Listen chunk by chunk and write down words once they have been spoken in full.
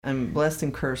I'm blessed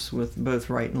and cursed with both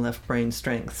right and left brain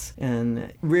strengths,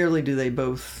 and rarely do they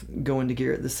both go into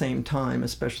gear at the same time,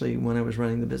 especially when I was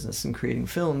running the business and creating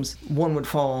films. One would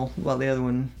fall while the other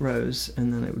one rose,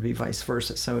 and then it would be vice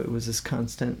versa. So it was this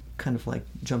constant kind of like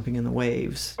jumping in the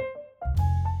waves.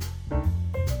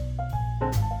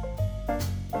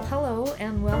 Hello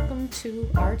and welcome to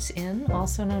Arts In,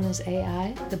 also known as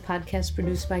AI, the podcast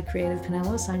produced by Creative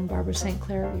Pinellas. I'm Barbara St.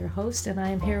 Clair, your host, and I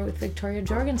am here with Victoria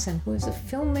Jorgensen, who is a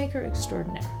filmmaker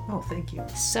extraordinaire. Oh, thank you.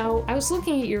 So I was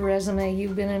looking at your resume.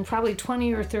 You've been in probably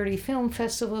 20 or 30 film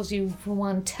festivals. You've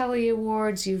won Telly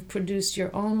Awards. You've produced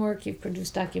your own work. You've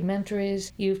produced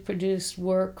documentaries. You've produced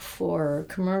work for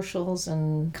commercials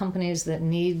and companies that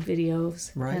need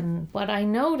videos. Right. And what I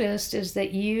noticed is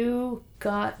that you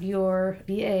got your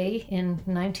BA in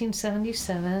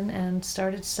 1977 and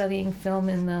started studying film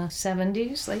in the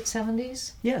 70s, late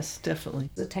 70s. Yes, definitely.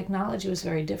 The technology was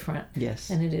very different Yes.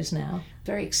 than it is now.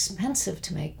 Very expensive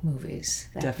to make movies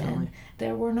back Definitely. then.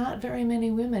 There were not very many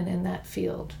women in that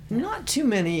field. Not too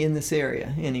many in this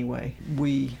area, anyway.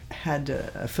 We had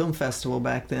a film festival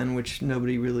back then, which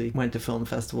nobody really went to film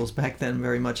festivals back then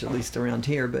very much, at least around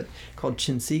here, but called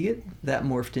Chinsegat. That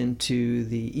morphed into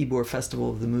the Ybor Festival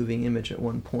of the Moving Image at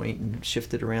one point and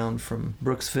shifted around from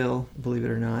Brooksville, believe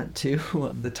it or not, to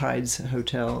the Tides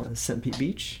Hotel at St. Pete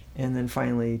Beach, and then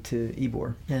finally to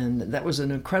Ybor. And that was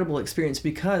an incredible experience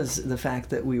because the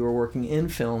fact that we were working in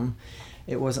film.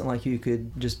 It wasn't like you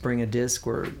could just bring a disc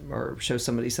or show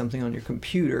somebody something on your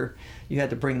computer. You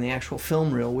had to bring the actual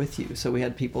film reel with you. So we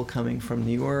had people coming from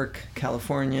New York,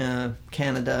 California,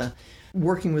 Canada,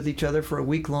 working with each other for a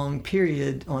week-long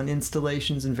period on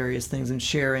installations and various things and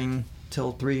sharing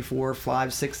till 3, 4,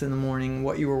 5, 6 in the morning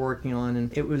what you were working on.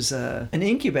 And it was an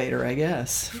incubator, I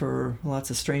guess, for lots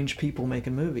of strange people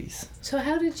making movies. So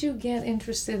how did you get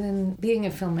interested in being a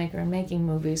filmmaker and making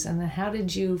movies, and then how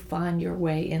did you find your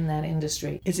way in that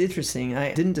industry? It's interesting.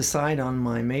 I didn't decide on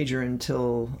my major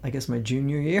until, I guess, my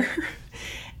junior year.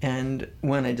 And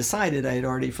when I decided, I had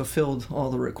already fulfilled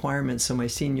all the requirements, so my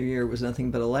senior year was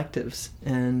nothing but electives.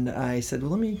 And I said,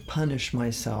 well, let me punish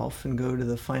myself and go to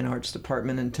the fine arts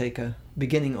department and take a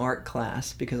beginning art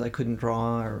class because I couldn't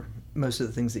draw or most of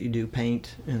the things that you do,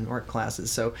 paint in art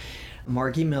classes. So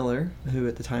Margie Miller, who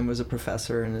at the time was a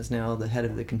professor and is now the head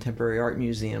of the Contemporary Art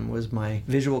Museum, was my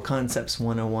Visual Concepts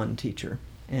 101 teacher.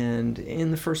 And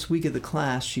in the first week of the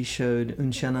class, she showed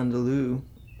Un Chien Andalou,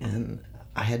 and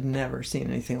I had never seen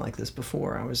anything like this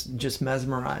before. I was just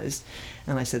mesmerized.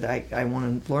 And I said, I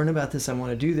want to learn about this. I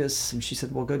want to do this. And she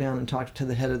said, well, go down and talk to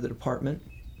the head of the department.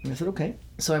 And I said, okay.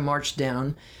 So I marched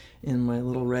down in my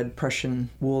little red Prussian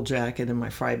wool jacket and my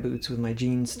fry boots with my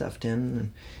jeans stuffed in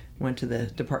and went to the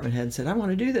department head and said, I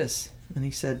want to do this. And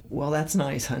he said, well, that's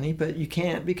nice, honey, but you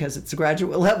can't because it's a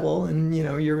graduate level and, you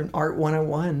know, you're an Art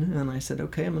 101. And I said,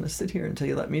 okay, I'm going to sit here until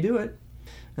you let me do it.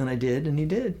 And I did, and he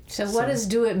did. So what does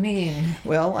do it mean?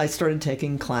 Well, I started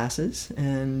taking classes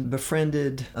and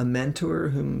befriended a mentor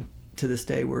whom to this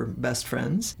day we're best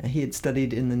friends. He had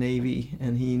studied in the Navy,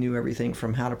 and he knew everything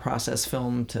from how to process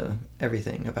film to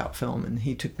everything about film. And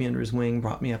he took me under his wing,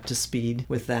 brought me up to speed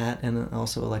with that, and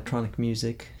also electronic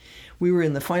music. We were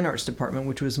in the fine arts department,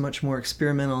 which was much more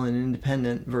experimental and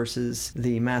independent versus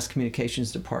the mass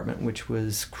communications department, which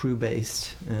was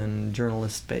crew-based and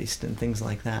journalist-based and things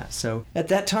like that. So at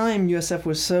that time, USF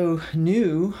was so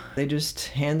new, they just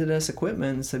handed us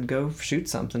equipment and said, go shoot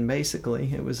something,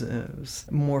 basically. It was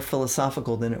more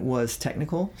philosophical than it was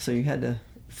technical, so you had to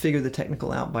figure the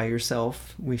technical out by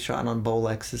yourself. We shot on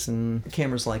Bolexes and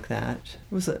cameras like that.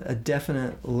 It was a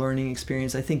definite learning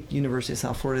experience. I think University of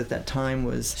South Florida at that time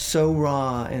was so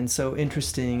raw and so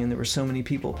interesting, and there were so many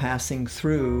people passing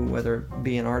through, whether it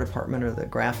be an art department or the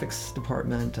graphics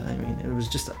department. I mean, it was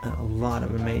just a lot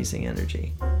of amazing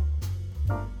energy.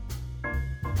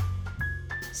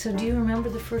 So do you remember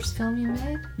the first film you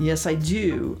made? Yes, I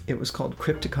do. It was called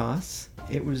Crypticos.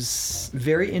 It was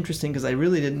very interesting because I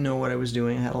really didn't know what I was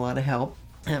doing. I had a lot of help.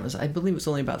 I believe it was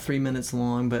only about 3 minutes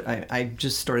long, but I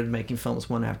just started making films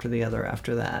one after the other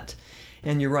after that.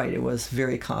 And you're right, it was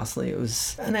very costly. It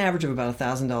was an average of about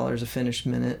 $1,000 a finished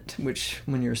minute, which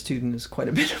when you're a student is quite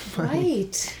a bit of money.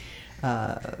 Right.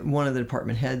 One of the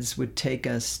department heads would take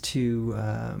us to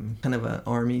kind of an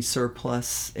Army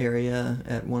surplus area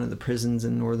at one of the prisons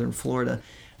in northern Florida.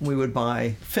 We would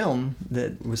buy film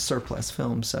that was surplus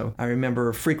film. So I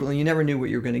remember frequently, you never knew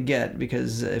what you were going to get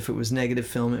because if it was negative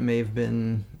film, it may have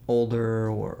been older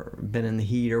or been in the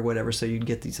heat or whatever. So you'd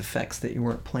get these effects that you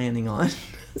weren't planning on.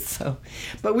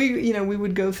 But we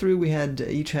would go through,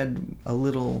 each had a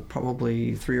little,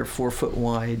 probably 3 or 4 foot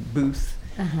wide booth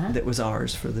that was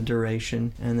ours for the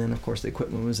duration. And then, of course, the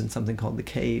equipment was in something called the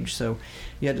cage. So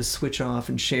you had to switch off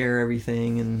and share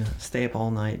everything and stay up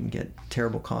all night and get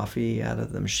terrible coffee out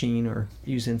of the machine or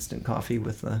use instant coffee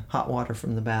with the hot water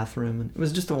from the bathroom. And it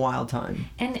was just a wild time.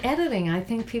 And editing, I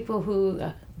think people who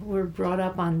were brought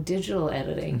up on digital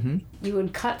editing, you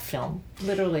would cut film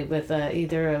literally with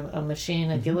either a machine,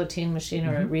 a guillotine machine,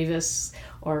 or a Revis,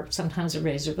 or sometimes a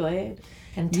razor blade,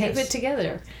 and tape it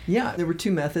together. Yeah, there were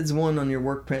two methods. One, on your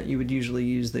work print, you would usually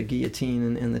use the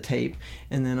guillotine and the tape.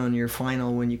 And then on your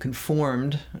final, when you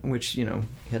conformed, which, you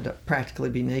had to practically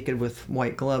be naked with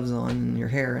white gloves on and your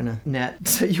hair in a net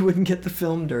so you wouldn't get the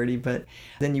film dirty. But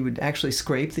then you would actually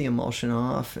scrape the emulsion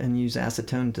off and use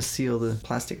acetone to seal the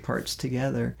plastic parts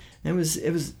together. And it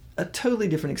was a totally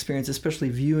different experience, especially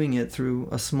viewing it through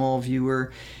a small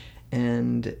viewer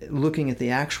and looking at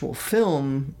the actual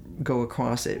film go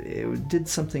across. It did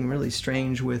something really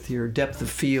strange with your depth of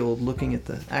field, looking at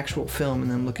the actual film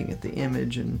and then looking at the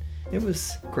image, and it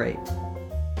was great.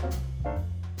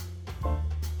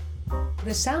 The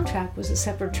soundtrack was a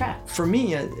separate track. For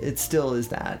me, it still is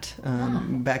that.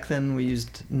 Back then we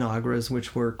used Nagras,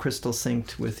 which were crystal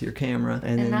synced with your camera.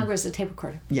 And Nagra's a tape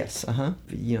recorder. Yes,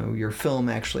 your film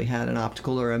actually had an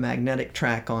optical or a magnetic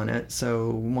track on it, so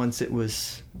once it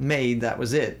was made, that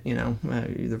was it,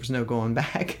 there was no going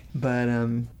back. But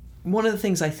one of the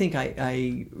things I think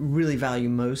I really value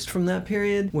most from that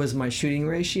period was my shooting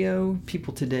ratio.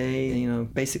 People today,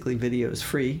 basically video is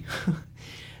free.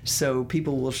 So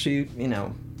people will shoot,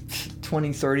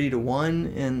 20, 30 to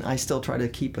 1, and I still try to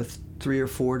keep a 3 or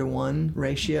 4 to 1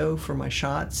 ratio for my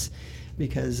shots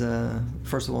because,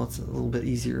 first of all, it's a little bit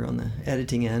easier on the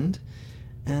editing end.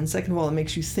 And second of all, it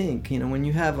makes you think. When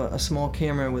you have a small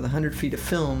camera with 100 feet of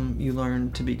film, you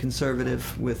learn to be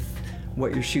conservative with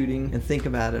what you're shooting and think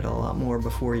about it a lot more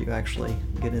before you actually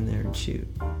get in there and shoot.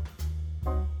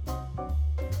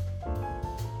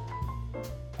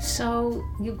 So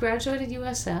you graduated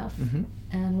USF,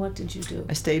 and what did you do?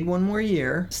 I stayed one more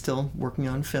year, still working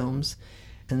on films,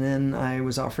 and then I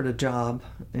was offered a job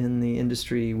in the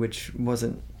industry, which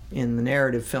wasn't in the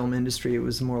narrative film industry. It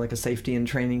was more like a safety and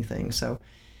training thing. So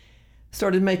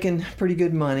started making pretty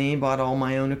good money, bought all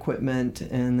my own equipment,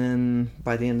 and then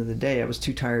by the end of the day, I was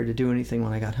too tired to do anything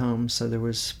when I got home. So there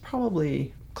was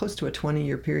probably close to a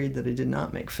 20-year period that I did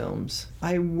not make films.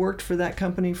 I worked for that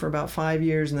company for about 5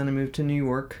 years, and then I moved to New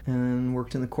York and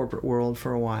worked in the corporate world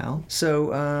for a while.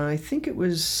 So I think it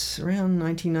was around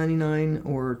 1999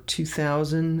 or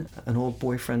 2000, an old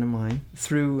boyfriend of mine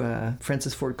threw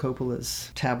Francis Ford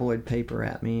Coppola's tabloid paper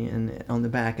at me, and on the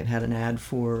back it had an ad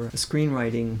for a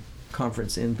screenwriting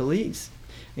conference in Belize.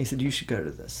 And he said, "You should go to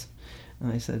this."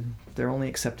 And I said, "They're only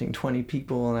accepting 20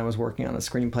 people," and I was working on a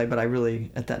screenplay, but I really,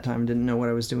 at that time, didn't know what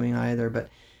I was doing either. But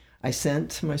I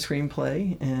sent my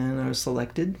screenplay, and I was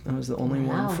selected. I was the only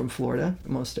one from Florida.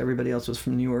 Most everybody else was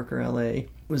from New York or LA. It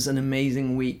was an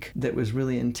amazing week that was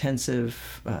really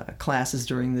intensive, classes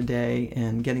during the day,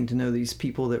 and getting to know these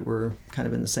people that were kind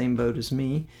of in the same boat as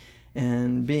me,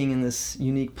 and being in this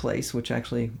unique place, which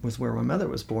actually was where my mother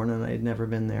was born, and I had never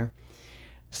been there.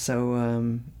 So,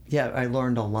 I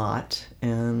learned a lot,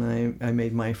 and I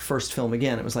made my first film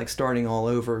again. It was like starting all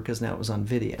over because now it was on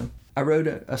video. I wrote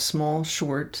a small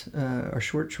short, I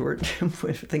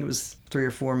think it was 3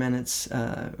 or 4 minutes,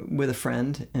 with a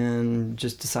friend, and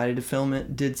just decided to film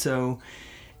it, did so,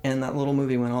 and that little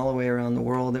movie went all the way around the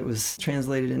world. It was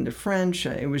translated into French.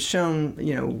 It was shown,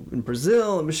 in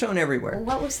Brazil. It was shown everywhere.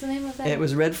 What was the name of that? It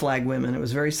was Red Flag Women. It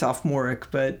was very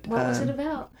sophomoric, but... What was it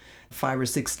about? 5 or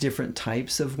 6 different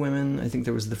types of women. I think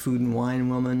there was the food and wine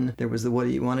woman. There was the what do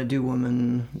you want to do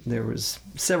woman. There was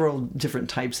several different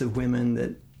types of women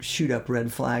that shoot up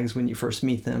red flags when you first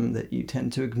meet them that you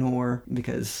tend to ignore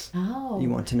because you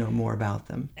want to know more about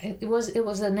them. It was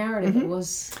a narrative. It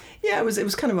was... Yeah, it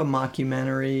was kind of a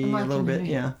mockumentary, a little bit,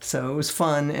 yeah. So it was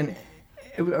fun, and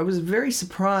I was very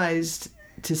surprised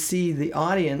to see the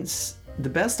audience, the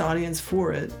best audience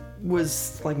for it,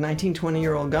 was like 19,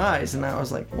 20-year-old guys, and I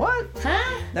was like, what?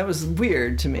 Huh? That was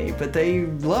weird to me, but they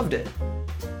loved it.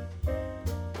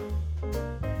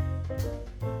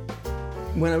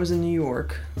 When I was in New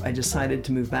York, I decided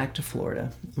to move back to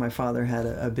Florida. My father had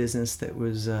a business that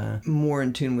was more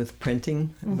in tune with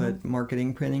printing, but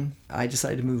marketing printing. I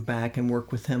decided to move back and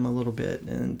work with him a little bit,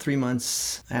 and 3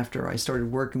 months after I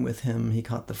started working with him, he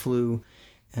caught the flu,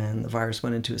 and the virus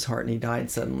went into his heart, and he died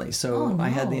suddenly. So I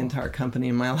had the entire company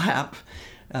in my lap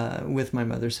with my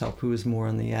mother's help, who was more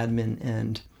on the admin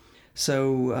end.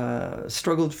 So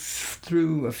struggled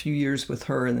through a few years with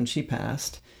her, and then she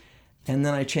passed. And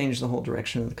then I changed the whole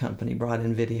direction of the company, brought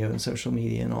in video and social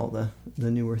media and all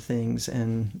the newer things,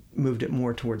 and moved it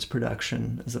more towards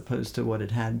production as opposed to what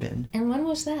it had been. And when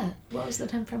was that? What was the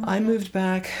time frame? I moved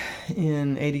back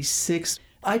in 86.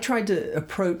 I tried to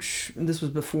approach, this was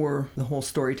before the whole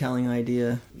storytelling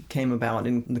idea came about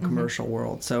in the commercial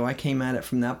world. So I came at it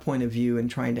from that point of view and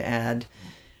trying to add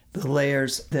the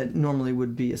layers that normally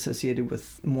would be associated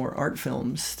with more art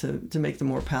films to make them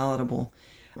more palatable.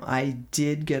 I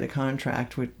did get a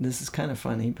contract with, this is kind of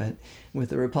funny, but with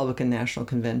the Republican National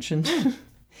Convention.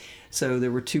 So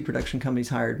there were 2 production companies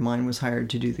hired. Mine was hired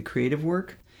to do the creative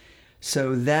work.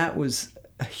 So that was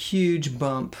a huge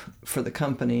bump for the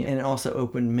company, and it also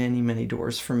opened many, many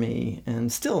doors for me,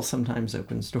 and still sometimes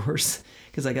opens doors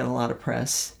because I got a lot of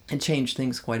press. It changed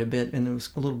things quite a bit, and it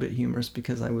was a little bit humorous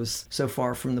because I was so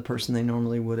far from the person they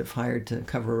normally would have hired to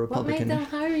cover a Republican. What made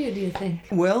them hire you, do you think?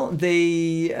 Well,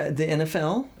 the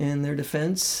NFL, in their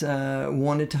defense,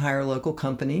 wanted to hire local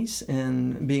companies,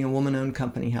 and being a woman-owned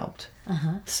company helped.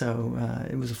 So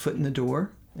it was a foot in the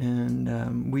door.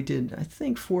 And we did, I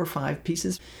think, 4 or 5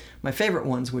 pieces. My favorite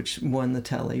ones, which won the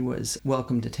Telly, was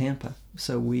Welcome to Tampa.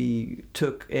 So we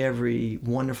took every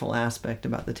wonderful aspect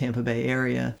about the Tampa Bay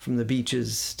area, from the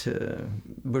beaches to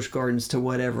Busch Gardens to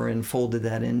whatever, and folded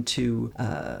that into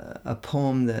a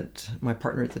poem that my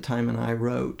partner at the time and I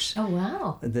wrote. Oh,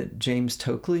 wow. That James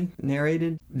Tokley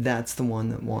narrated. That's the one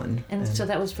that won. And so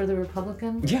that was for the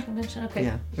Republican convention? Okay.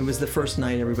 Yeah. It was the first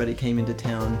night everybody came into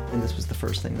town, and this was the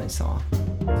first thing they saw.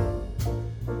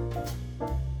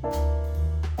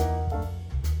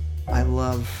 I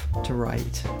love to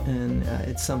write, and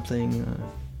it's something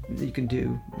that you can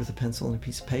do with a pencil and a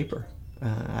piece of paper.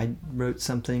 I wrote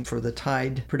something for the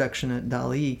Tide production at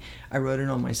Dali. I wrote it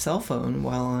on my cell phone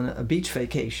while on a beach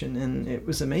vacation, and it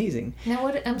was amazing.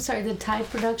 Now, I'm sorry, the Tide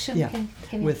production? Yeah, can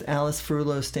you... with Alice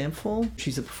Frullo Stampful.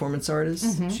 She's a performance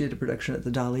artist. She did a production at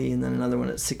the Dali, and then another one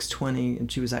at 620,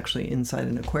 and she was actually inside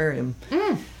an aquarium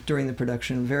during the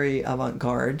production. Very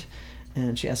avant-garde.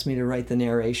 And she asked me to write the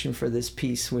narration for this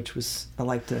piece, which was, I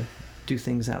like to do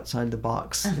things outside the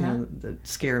box, that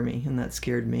scare me, and that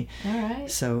scared me. All right.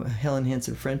 So Helen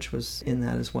Hansen French was in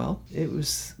that as well. It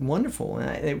was wonderful.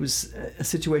 And it was a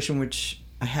situation which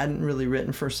I hadn't really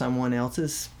written for someone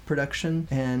else's production,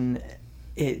 and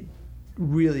it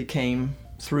really came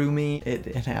through me. It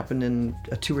happened in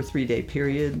a 2 or 3 day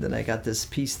period that I got this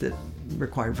piece that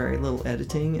required very little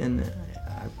editing, and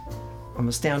I'm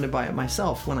astounded by it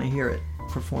myself when I hear it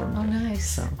performed. Oh, nice.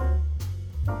 So,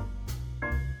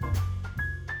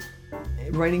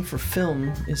 writing for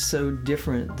film is so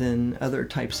different than other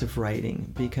types of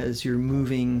writing because you're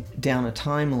moving down a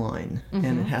timeline,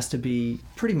 and it has to be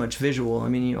pretty much visual. I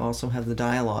mean, you also have the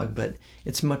dialogue, but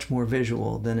it's much more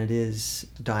visual than it is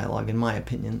dialogue, in my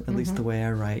opinion, at least the way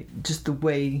I write. Just the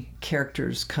way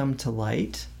characters come to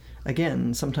light.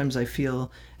 Again, sometimes I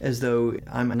feel as though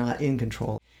I'm not in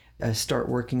control. I start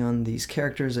working on these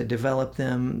characters, I develop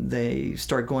them, they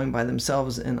start going by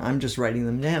themselves, and I'm just writing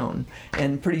them down.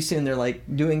 And pretty soon they're like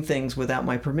doing things without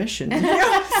my permission.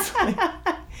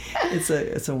 It's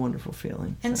a wonderful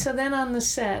feeling. And so then on the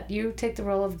set, you take the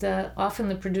role of often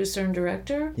the producer and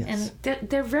director, yes. And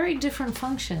they're very different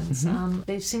functions.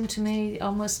 They seem to me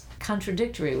almost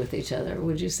contradictory with each other,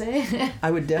 would you say?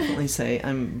 I would definitely say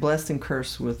I'm blessed and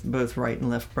cursed with both right and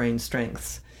left brain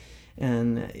strengths.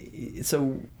 And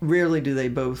so rarely do they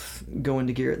both go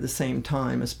into gear at the same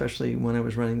time, especially when I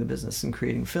was running the business and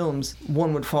creating films.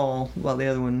 One would fall while the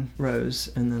other one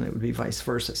rose, and then it would be vice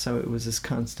versa. So it was this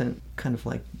constant kind of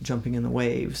like jumping in the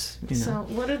waves. So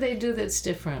what do they do that's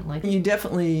different? Like, you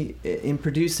definitely, in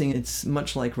producing, it's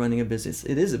much like running a business.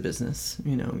 It is a business.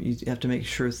 You have to make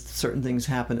sure certain things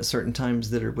happen at certain times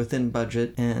that are within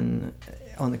budget. And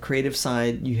on the creative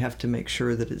side, you have to make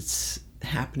sure that it's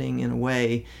happening in a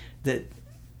way that,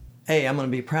 hey, I'm going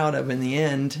to be proud of in the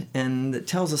end, and that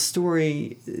tells a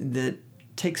story that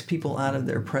takes people out of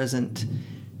their present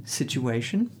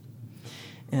situation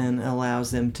and allows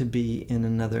them to be in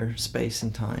another space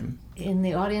and time. In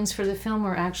the audience for the film,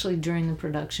 or actually during the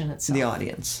production itself? The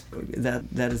audience.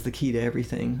 That is the key to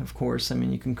everything, of course. I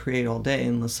mean, you can create all day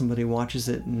unless somebody watches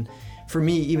it. And for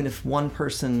me, even if one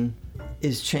person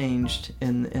is changed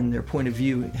and their point of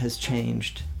view has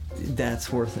changed,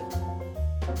 that's worth it.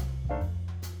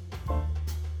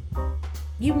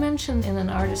 You mentioned in an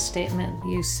artist statement,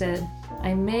 you said,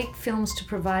 "I make films to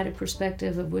provide a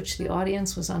perspective of which the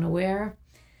audience was unaware.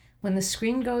 When the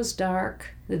screen goes dark,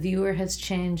 the viewer has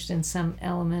changed in some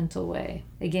elemental way.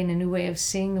 They gain a new way of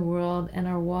seeing the world and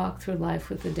are walked through life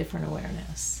with a different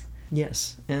awareness."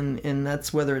 Yes, and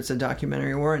that's whether it's a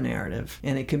documentary or a narrative.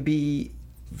 And it can be,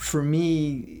 for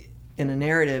me, in a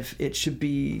narrative, it should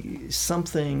be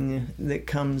something that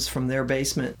comes from their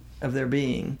basement of their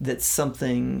being, that's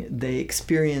something they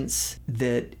experience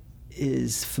that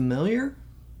is familiar,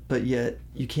 but yet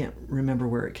you can't remember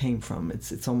where it came from.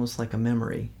 It's almost like a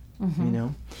memory, you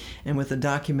know? And with a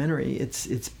documentary,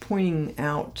 it's pointing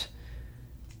out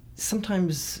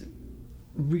sometimes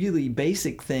really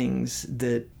basic things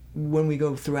that when we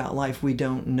go throughout life, we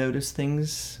don't notice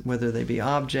things, whether they be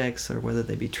objects or whether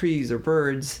they be trees or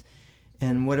birds.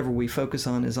 And whatever we focus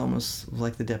on is almost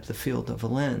like the depth of field of a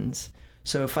lens.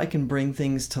 So if I can bring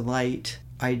things to light,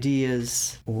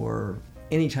 ideas or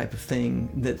any type of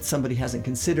thing that somebody hasn't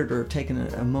considered or taken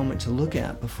a moment to look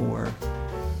at before,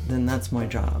 then that's my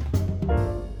job.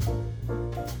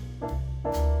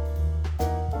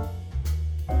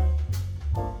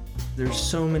 There's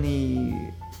so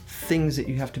many things that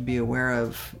you have to be aware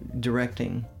of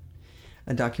directing.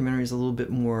 A documentary is a little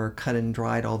bit more cut and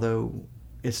dried, although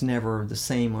it's never the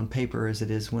same on paper as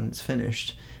it is when it's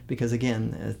finished, because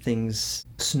again, things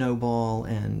snowball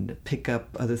and pick up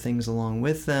other things along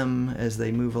with them as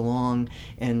they move along,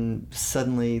 and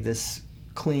suddenly this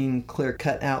clean,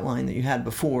 clear-cut outline that you had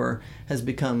before has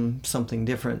become something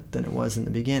different than it was in the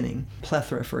beginning.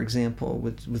 Plethora, for example,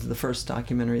 was the first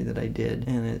documentary that I did,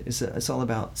 and it's all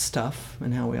about stuff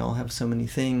and how we all have so many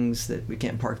things that we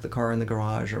can't park the car in the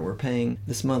garage, or we're paying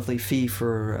this monthly fee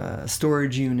for a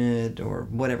storage unit or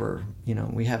whatever. You know,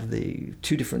 we have the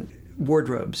two different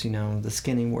wardrobes, you know, the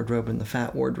skinny wardrobe and the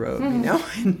fat wardrobe, you know,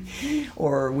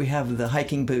 or we have the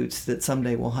hiking boots that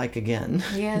someday we'll hike again.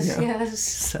 Yes, you know? yes.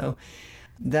 So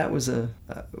that was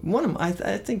one of I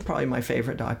think probably my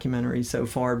favorite documentary so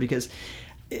far, because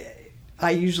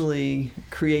I usually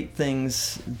create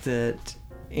things that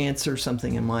answer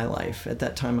something in my life. At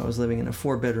that time I was living in a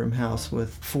 4-bedroom house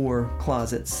with 4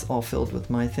 closets all filled with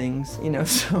my things, you know,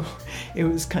 so it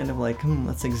was kind of like,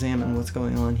 let's examine what's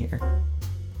going on here.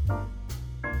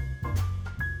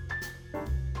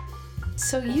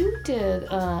 So you did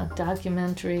a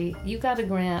documentary. You got a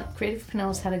grant. Creative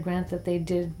Pinellas had a grant that they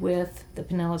did with the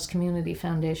Pinellas Community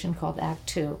Foundation called Act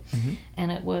Two. And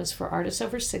it was for artists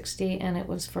over 60, and it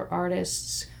was for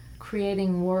artists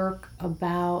creating work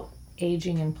about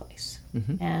aging in place.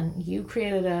 And you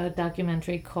created a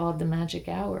documentary called The Magic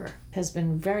Hour. It has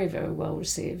been very, very well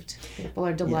received. People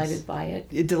are delighted by it.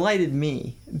 It delighted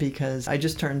me because I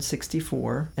just turned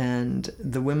 64, and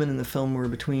the women in the film were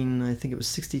between, I think it was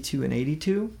 62 and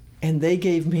 82. And they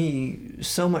gave me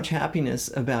so much happiness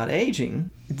about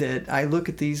aging that I look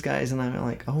at these guys and I'm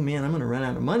like, oh man, I'm going to run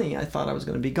out of money. I thought I was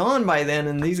going to be gone by then,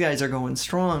 and these guys are going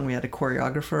strong. We had a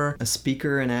choreographer, a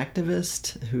speaker, an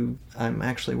activist who I'm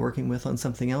actually working with on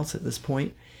something else at this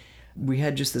point. We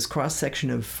had just this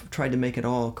cross-section of trying to make it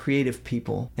all creative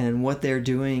people and what they're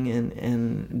doing,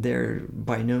 and they're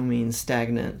by no means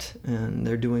stagnant, and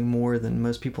they're doing more than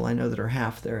most people I know that are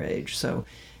half their age. So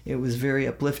it was very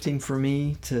uplifting for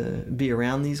me to be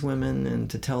around these women and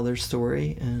to tell their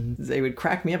story. And they would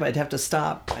crack me up. I'd have to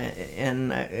stop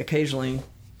and occasionally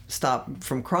stop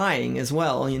from crying as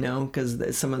well, you know,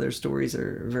 because some of their stories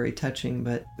are very touching.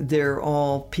 But they're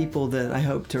all people that I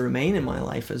hope to remain in my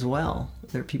life as well.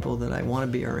 They're people that I want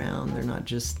to be around. They're not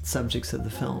just subjects of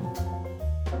the film.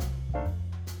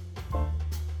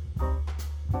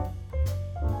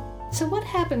 So what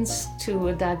happens to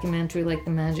a documentary like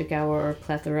The Magic Hour or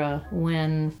Plethora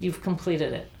when you've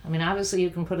completed it? I mean, obviously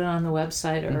you can put it on the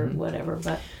website or whatever,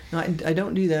 but... No, I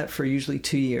don't do that for usually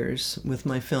 2 years. With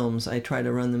my films, I try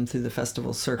to run them through the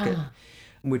festival circuit,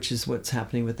 which is what's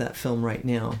happening with that film right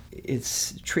now.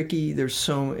 It's tricky.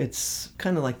 It's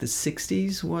kind of like the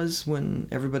 60s was when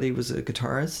everybody was a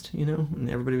guitarist, you know, and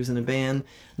everybody was in a band.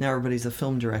 Now everybody's a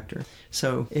film director.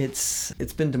 So it's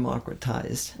been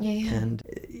democratized. Yeah. And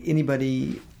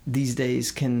anybody these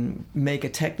days can make a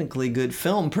technically good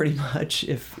film pretty much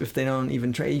if they don't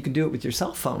even try. You can do it with your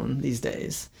cell phone these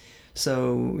days.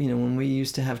 So, you know, when we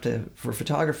used to have to, for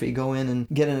photography, go in and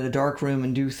get in a dark room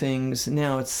and do things,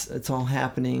 now it's all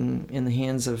happening in the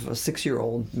hands of a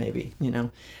 6-year-old, maybe, you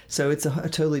know. So it's a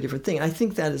totally different thing. I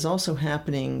think that is also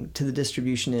happening to the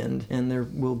distribution end, and there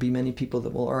will be many people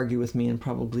that will argue with me and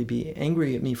probably be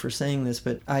angry at me for saying this,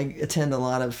 but I attend a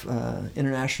lot of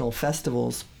international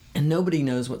festivals, and nobody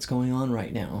knows what's going on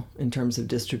right now in terms of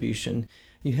distribution.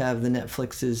 You have the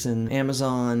Netflixes and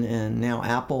Amazon and now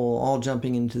Apple all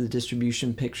jumping into the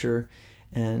distribution picture.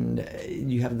 And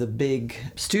you have the big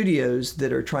studios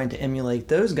that are trying to emulate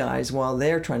those guys while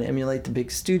they're trying to emulate the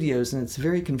big studios. And it's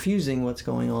very confusing what's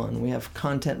going on. We have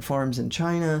content farms in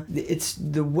China. It's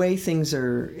the way things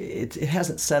are, it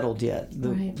hasn't settled yet,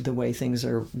 the way things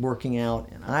are working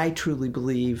out. And I truly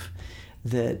believe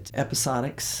that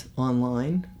episodics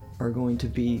online are going to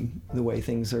be the way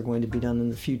things are going to be done in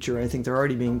the future. I think they're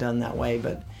already being done that way,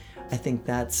 but I think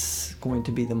that's going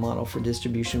to be the model for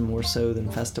distribution more so than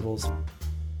festivals.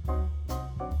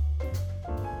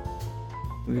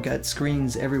 We've got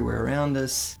screens everywhere around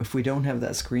us. If we don't have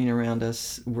that screen around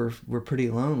us, we're pretty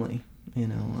lonely. You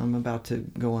know, I'm about to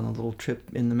go on a little trip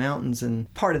in the mountains,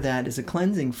 and part of that is a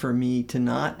cleansing for me to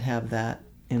not have that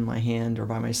in my hand or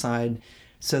by my side,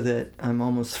 so that I'm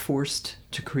almost forced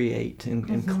to create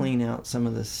and clean out some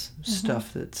of this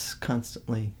stuff that's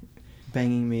constantly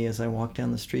banging me as I walk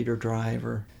down the street or drive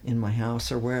or in my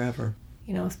house or wherever.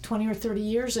 You know, 20 or 30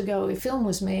 years ago, a film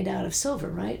was made out of silver,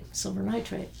 right? Silver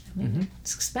nitrate. I mean,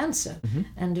 it's expensive,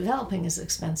 and developing is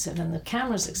expensive, and the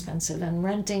camera's expensive, and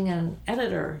renting an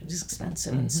editor is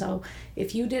expensive. And so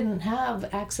if you didn't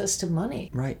have access to money,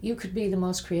 right, you could be the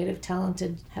most creative,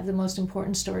 talented, have the most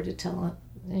important story to tell,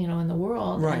 you know, in the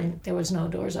world, right, and there was no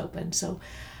doors open. So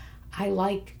I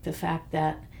like the fact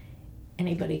that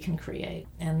anybody can create,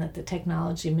 and that the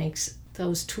technology makes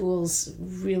those tools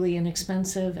really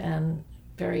inexpensive and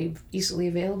very easily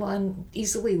available and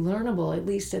easily learnable, at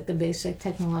least at the basic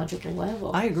technological level.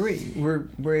 I agree.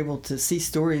 We're able to see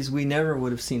stories we never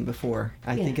would have seen before.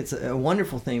 I think it's a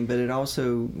wonderful thing, but it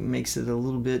also makes it a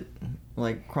little bit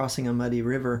like crossing a muddy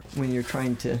river when you're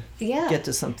trying to get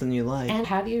to something you like. And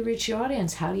how do you reach your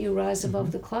audience? How do you rise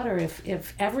above the clutter?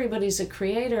 If everybody's a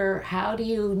creator, how do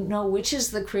you know which is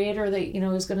the creator that, you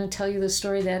know, is going to tell you the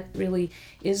story that really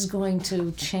is going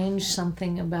to change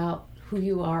something about who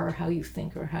you are, or how you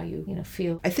think, or how you know,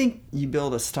 feel? I think you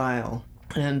build a style,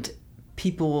 and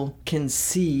people can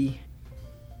see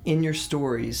in your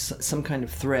stories some kind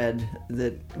of thread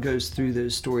that goes through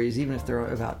those stories, even if they're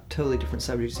about totally different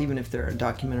subjects, even if they're a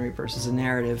documentary versus a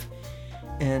narrative,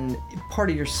 and part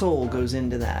of your soul goes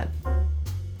into that.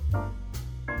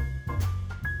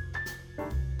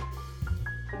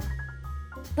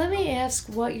 Let me ask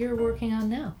what you're working on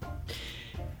now.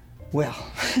 Well,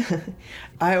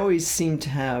 I always seem to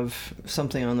have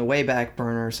something on the way back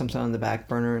burner, something on the back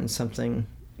burner, and something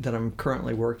that I'm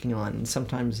currently working on. And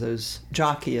sometimes those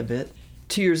jockey a bit.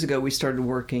 2 years ago, we started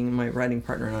working, my writing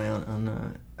partner and I,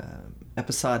 on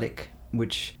episodic,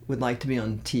 which would like to be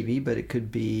on TV, but it could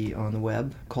be on the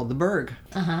web, called The Berg.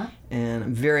 And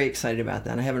I'm very excited about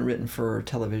that. I haven't written for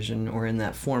television or in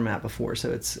that format before,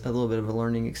 so it's a little bit of a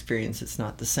learning experience. It's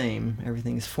not the same.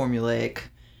 Everything is formulaic,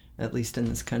 at least in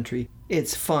this country.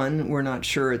 It's fun. We're not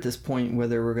sure at this point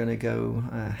whether we're going to go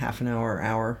half an hour or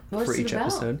hour for each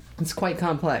episode. It's quite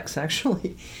complex,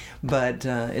 actually. But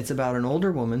it's about an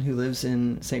older woman who lives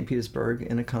in St. Petersburg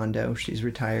in a condo. She's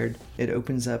retired. It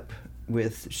opens up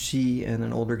with she and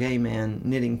an older gay man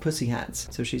knitting pussy hats.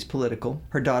 So she's political.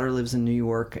 Her daughter lives in New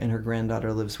York, and her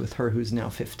granddaughter lives with her, who's now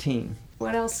 15.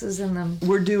 What else is in them?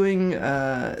 We're doing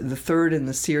the third in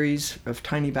the series of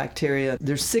Tiny Bacteria.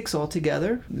 There's 6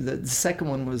 altogether. The second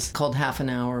one was called Half an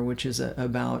Hour, which is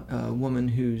about a woman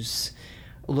whose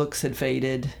looks had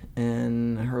faded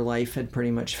and her life had pretty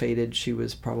much faded. She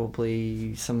was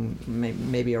probably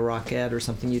maybe a rockette or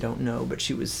something, you don't know, but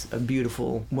she was a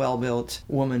beautiful, well-built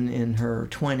woman in her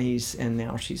 20s, and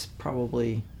now she's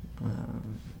probably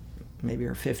maybe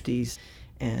her 50s.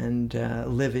 And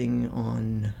living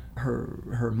on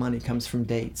her money comes from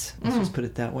dates. Let's just put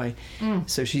it that way.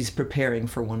 So she's preparing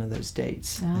for one of those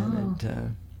dates.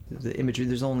 And the imagery,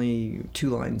 there's only 2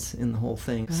 lines in the whole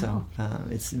thing, so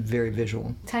it's very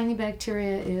visual. Tiny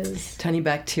Bacteria is? Tiny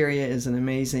Bacteria is an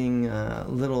amazing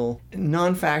little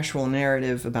non-factual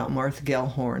narrative about Martha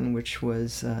Gellhorn, which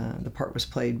was, the part was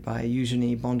played by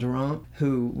Eugenie Bondurant,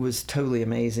 who was totally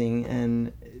amazing.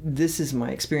 And this is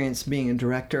my experience being a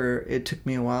director. It took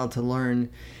me a while to learn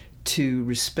to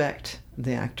respect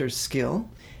the actor's skill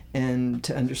and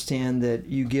to understand that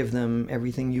you give them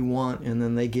everything you want, and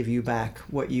then they give you back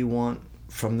what you want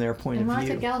from their point of view. And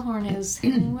Martha Gellhorn is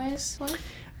Hemingway's wife?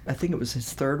 I think it was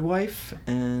his 3rd wife,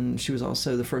 and she was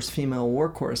also the first female war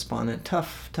correspondent.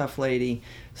 Tough lady,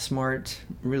 smart,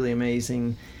 really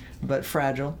amazing, but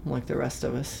fragile, like the rest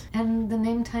of us. And the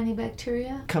name Tiny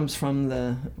Bacteria? Comes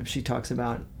from she talks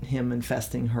about him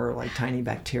infesting her like tiny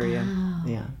bacteria. Oh.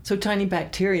 Yeah. So Tiny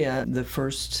Bacteria, the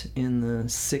first in the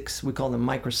 6, we call them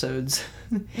microsodes,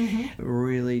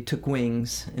 really took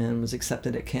wings and was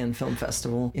accepted at Cannes Film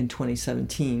Festival in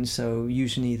 2017. So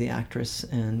Eugenie, the actress,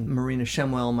 and Marina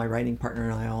Shemwell, my writing partner,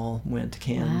 and I all went to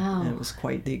Cannes. Wow. And it was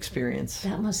quite the experience.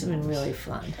 That must have been really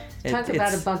fun. Talk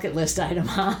about a bucket list item,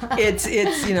 huh? It's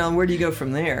where do you go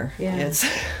from there? Yeah. It's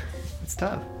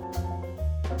tough.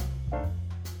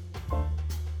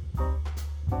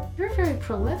 You're very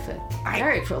prolific.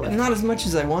 Very prolific. Not as much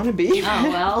as I want to be. Oh,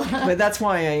 well. But that's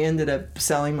why I ended up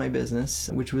selling my business,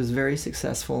 which was very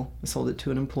successful. I sold it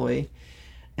to an employee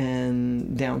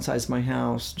and downsized my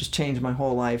house, just changed my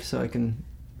whole life so I can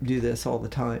do this all the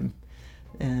time.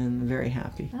 And very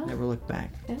happy. Oh. Never looked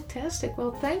back. Fantastic.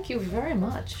 Well, thank you very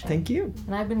much. Thank you.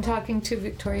 And I've been talking to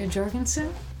Victoria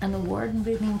Jorgensen, an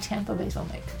award-winning Tampa Bay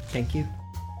filmmaker. Thank you.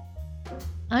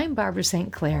 I'm Barbara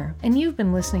St. Clair, and you've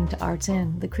been listening to Arts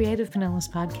In, the Creative Pinellas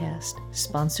podcast,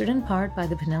 sponsored in part by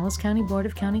the Pinellas County Board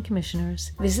of County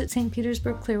Commissioners, Visit St.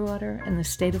 Petersburg Clearwater, and the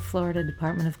State of Florida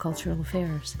Department of Cultural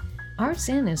Affairs. Arts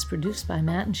In is produced by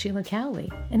Matt and Sheila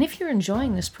Cowley, and if you're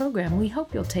enjoying this program, we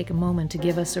hope you'll take a moment to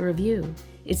give us a review.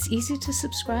 It's easy to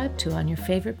subscribe to on your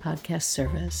favorite podcast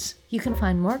service. You can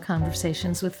find more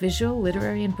conversations with visual,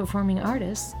 literary, and performing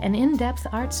artists and in-depth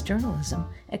arts journalism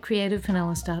at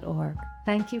creativepinellas.org.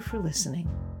 Thank you for listening.